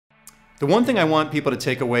The one thing I want people to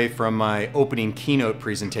take away from my opening keynote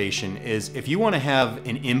presentation is if you want to have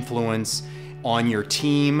an influence on your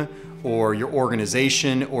team or your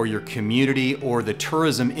organization or your community or the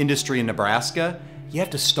tourism industry in Nebraska, you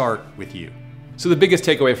have to start with you. So the biggest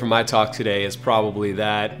takeaway from my talk today is probably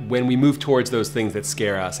that when we move towards those things that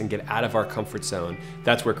scare us and get out of our comfort zone,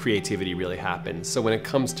 that's where creativity really happens. So when it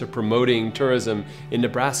comes to promoting tourism in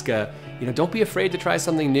Nebraska, don't be afraid to try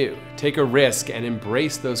something new. Take a risk and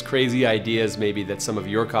embrace those crazy ideas maybe that some of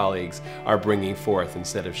your colleagues are bringing forth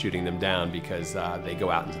instead of shooting them down because they go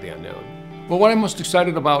out into the unknown. Well, what I'm most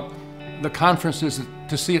excited about the conference is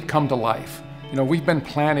to see it come to life. We've been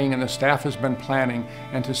planning and the staff has been planning,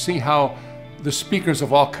 and to see how the speakers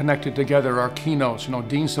have all connected together, our keynotes.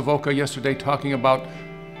 Dean Savoca yesterday talking about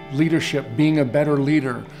leadership, being a better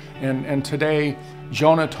leader, and today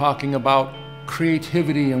Jonah talking about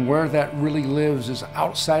creativity and where that really lives is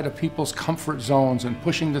outside of people's comfort zones and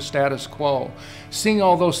pushing the status quo. Seeing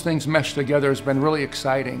all those things mesh together has been really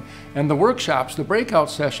exciting. And the workshops, the breakout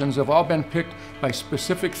sessions have all been picked by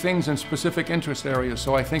specific things and specific interest areas,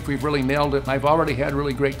 so I think we've really nailed it, and I've already had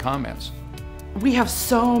really great comments. We have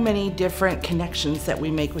so many different connections that we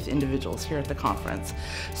make with individuals here at the conference.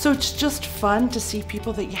 So it's just fun to see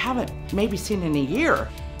people that you haven't maybe seen in a year.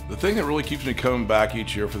 The thing that really keeps me coming back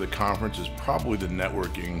each year for the conference is probably the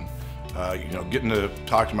networking. Getting to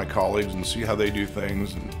talk to my colleagues and see how they do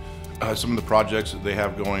things and some of the projects that they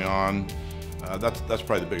have going on. That's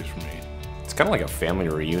probably the biggest for me. It's kind of like a family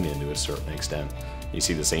reunion to a certain extent. You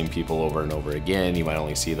see the same people over and over again. You might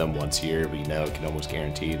only see them once a year, but can almost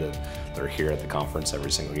guarantee that they're here at the conference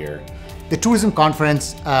every single year. The Tourism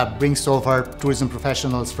Conference brings over tourism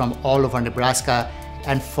professionals from all over Nebraska,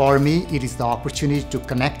 and for me, it is the opportunity to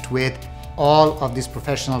connect with all of these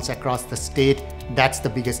professionals across the state. That's the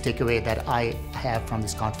biggest takeaway that I have from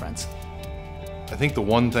this conference. I think the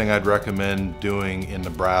one thing I'd recommend doing in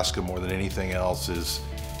Nebraska more than anything else is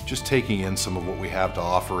just taking in some of what we have to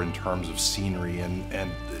offer in terms of scenery,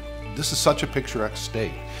 and this is such a picturesque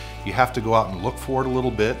state. You have to go out and look for it a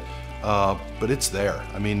little bit, but it's there.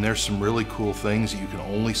 I mean, there's some really cool things that you can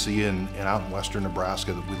only see out in western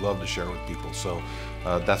Nebraska that we love to share with people, so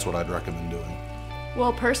that's what I'd recommend doing.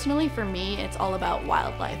 Well, personally for me, it's all about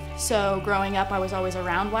wildlife. So growing up, I was always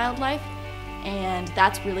around wildlife, and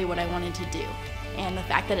that's really what I wanted to do. And the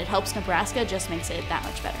fact that it helps Nebraska just makes it that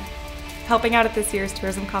much better. Helping out at this year's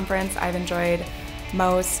tourism conference, I've enjoyed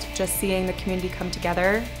most just seeing the community come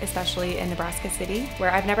together, especially in Nebraska City,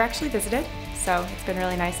 where I've never actually visited. So it's been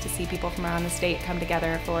really nice to see people from around the state come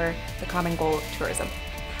together for the common goal of tourism.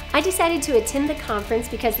 I decided to attend the conference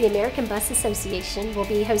because the American Bus Association will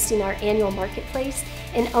be hosting our annual marketplace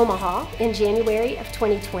in Omaha in January of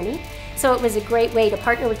 2020. So it was a great way to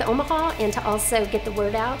partner with Omaha and to also get the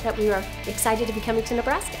word out that we are excited to be coming to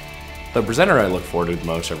Nebraska. The presenter I look forward to the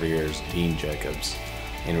most every year is Dean Jacobs,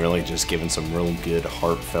 and really just giving some real good,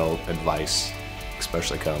 heartfelt advice,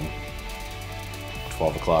 especially come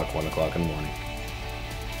 12 o'clock, 1 o'clock in the morning.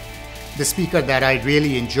 The speaker that I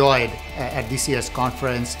really enjoyed at this year's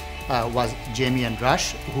conference was Jamie and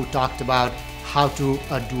Rush, who talked about how to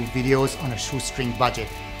do videos on a shoestring budget.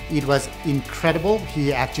 It was incredible.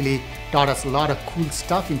 He actually taught us a lot of cool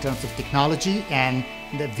stuff in terms of technology, and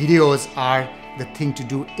the videos are the thing to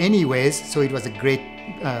do anyways, so it was a great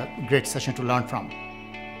session to learn from.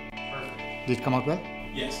 Perfect. Did it come out well?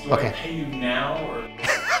 Yes. Do I pay you now or?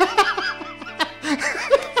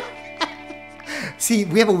 See,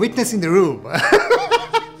 we have a witness in the room.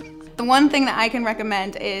 The one thing that I can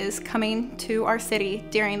recommend is coming to our city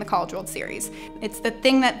during the College World Series. It's the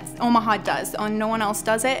thing that Omaha does. No one else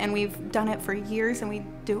does it, and we've done it for years, and we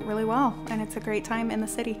do it really well, and it's a great time in the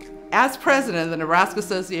city. As president of the Nebraska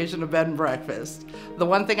Association of Bed and Breakfast, the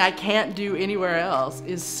one thing I can't do anywhere else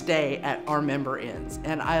is stay at our member inns.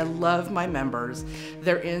 And I love my members.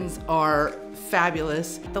 Their inns are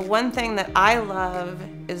fabulous. The one thing that I love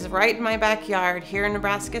is right in my backyard here in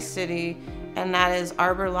Nebraska City, and that is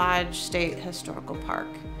Arbor Lodge State Historical Park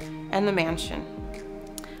and the mansion.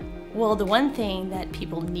 Well, the one thing that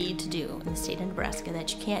people need to do in the state of Nebraska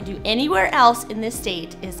that you can't do anywhere else in this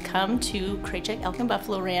state is come to Kraychuk Elk and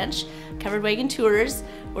Buffalo Ranch covered wagon tours,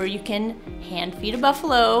 where you can hand feed a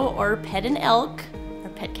buffalo or pet an elk or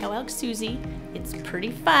pet cow elk Susie. It's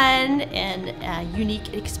pretty fun and a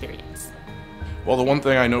unique experience. Well, the one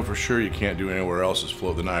thing I know for sure you can't do anywhere else is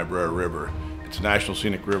float the Niobrara River. It's a national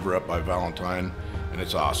scenic river up by Valentine, and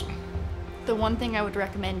it's awesome. The one thing I would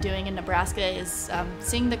recommend doing in Nebraska is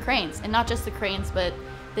seeing the cranes, and not just the cranes, but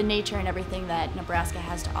the nature and everything that Nebraska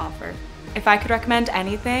has to offer. If I could recommend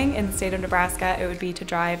anything in the state of Nebraska, it would be to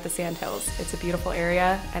drive the Sandhills. It's a beautiful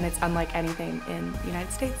area, and it's unlike anything in the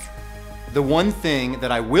United States. The one thing that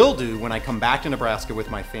I will do when I come back to Nebraska with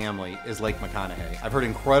my family is Lake McConaughey. I've heard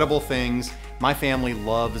incredible things. My family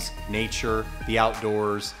loves nature, the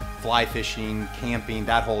outdoors, fly fishing, camping,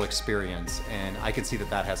 that whole experience, and I can see that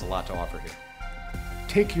that has a lot to offer here.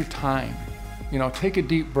 Take your time, take a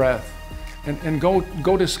deep breath and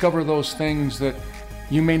go discover those things that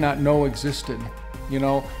you may not know existed.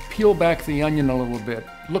 Peel back the onion a little bit,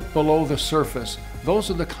 look below the surface. Those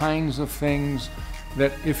are the kinds of things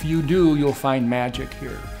that if you do, you'll find magic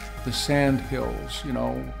here. The sand hills,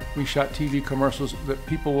 we shot TV commercials that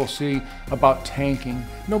people will see about tanking.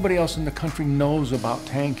 Nobody else in the country knows about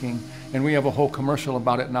tanking, and we have a whole commercial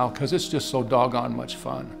about it now because it's just so doggone much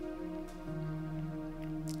fun.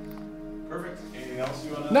 Perfect. Anything else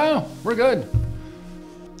you want to? No, we're good.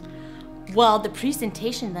 Well, the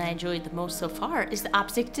presentation that I enjoyed the most so far is the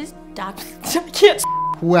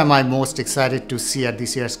Who am I most excited to see at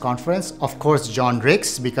this year's conference? Of course, John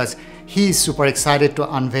Ricks, because he's super excited to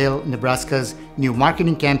unveil Nebraska's new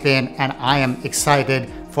marketing campaign, and I am excited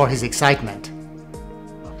for his excitement.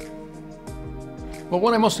 Well,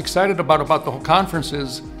 what I'm most excited about the whole conference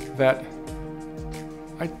is that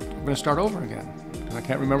I'm going to start over again, because I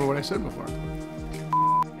can't remember what I said before.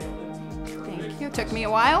 Thank you. Took me a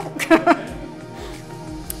while.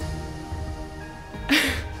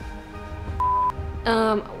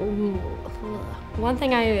 One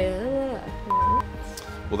thing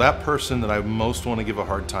Well, that person that I most want to give a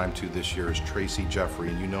hard time to this year is Tracy Jeffrey,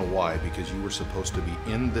 and you know why? Because you were supposed to be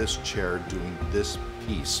in this chair doing this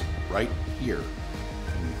piece right here,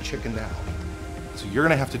 and you chickened out. So you're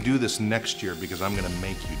going to have to do this next year because I'm going to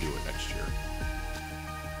make you do it next year.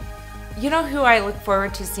 You know who I look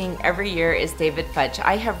forward to seeing every year is David Fudge.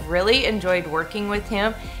 I have really enjoyed working with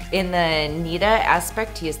him in the NEDA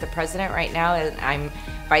aspect. He is the president right now, and I'm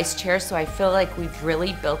vice chair, so I feel like we've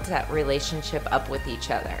really built that relationship up with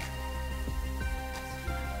each other.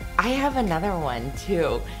 I have another one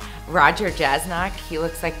too. Roger Jasnock, he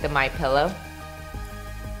looks like the My Pillow.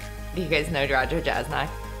 Do you guys know Roger Jasnock?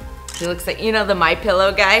 He looks like, the My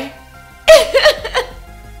Pillow guy.